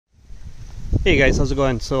Hey guys, how's it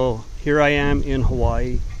going? So here I am in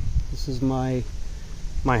Hawaii. This is my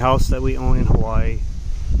house that we own in Hawaii.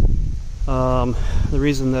 The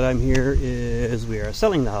reason that I'm here is we are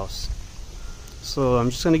selling the house. So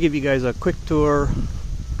I'm just going to give you guys a quick tour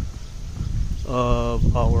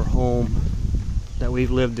of our home that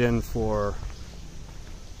we've lived in for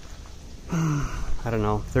I don't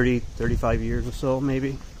know, 35 years or so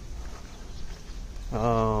maybe.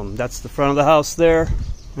 That's the front of the house there.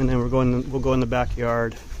 And then we'll go in the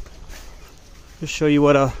backyard. Just show you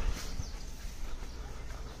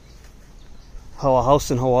how a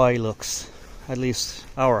house in Hawaii looks. At least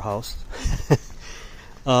our house.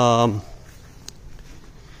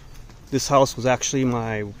 This house was actually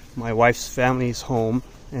my wife's family's home,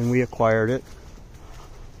 and we acquired it.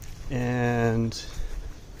 And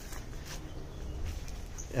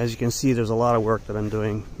as you can see, there's a lot of work that I'm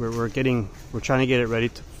doing. We're trying to get it ready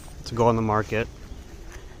to go on the market.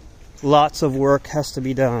 Lots of work has to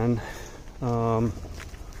be done.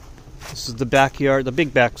 This is the backyard, the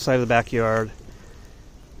big back side of the backyard.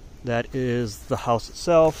 That is the house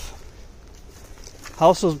itself.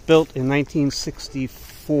 House was built in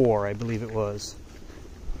 1964, I believe it was.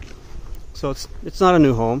 So it's not a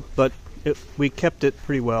new home, but we kept it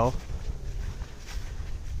pretty well.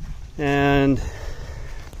 And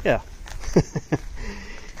yeah,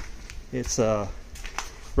 it's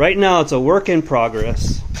right now it's a work in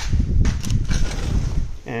progress.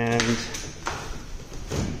 And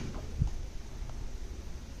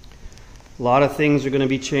a lot of things are going to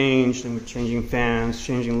be changed, and we're changing fans,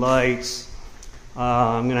 changing lights.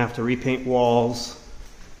 I'm going to have to repaint walls.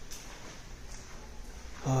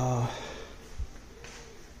 I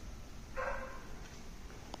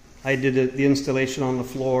did the installation on the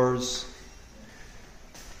floors.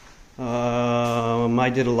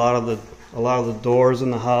 I did a lot of the doors in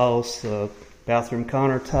the house, the bathroom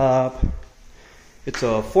countertop. It's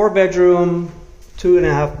a 4-bedroom,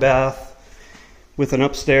 2.5 bath with an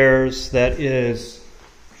upstairs that is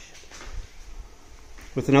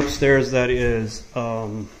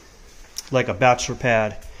like a bachelor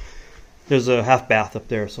pad. There's a half bath up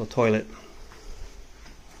there, so a toilet.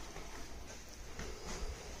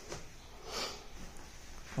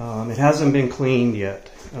 It hasn't been cleaned yet.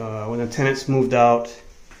 When the tenants moved out,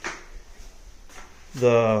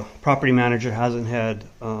 the property manager hasn't had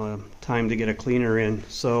time to get a cleaner in,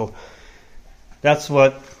 so that's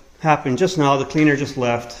what happened just now. The cleaner just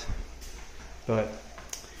left, but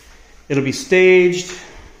it'll be staged.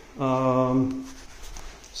 So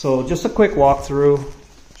just a quick walkthrough,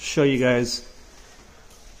 show you guys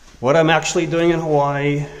what I'm actually doing in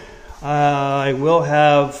Hawaii. I will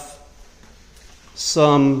have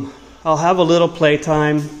I'll have a little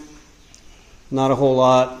playtime, not a whole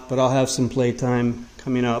lot, but I'll have some playtime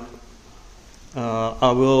coming up.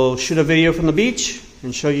 I will shoot a video from the beach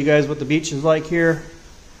and show you guys what the beach is like here.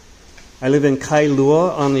 I live in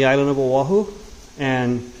Kailua on the island of Oahu,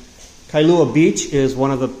 and Kailua Beach is one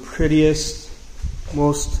of the prettiest,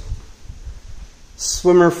 most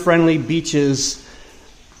swimmer-friendly beaches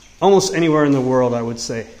almost anywhere in the world, I would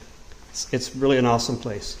say. It's really an awesome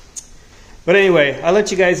place. But anyway, I'll let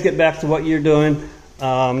you guys get back to what you're doing.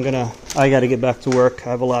 I gotta get back to work. I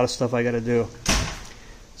have a lot of stuff I gotta do.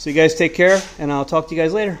 So you guys take care, and I'll talk to you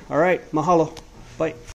guys later. All right, mahalo. Bye.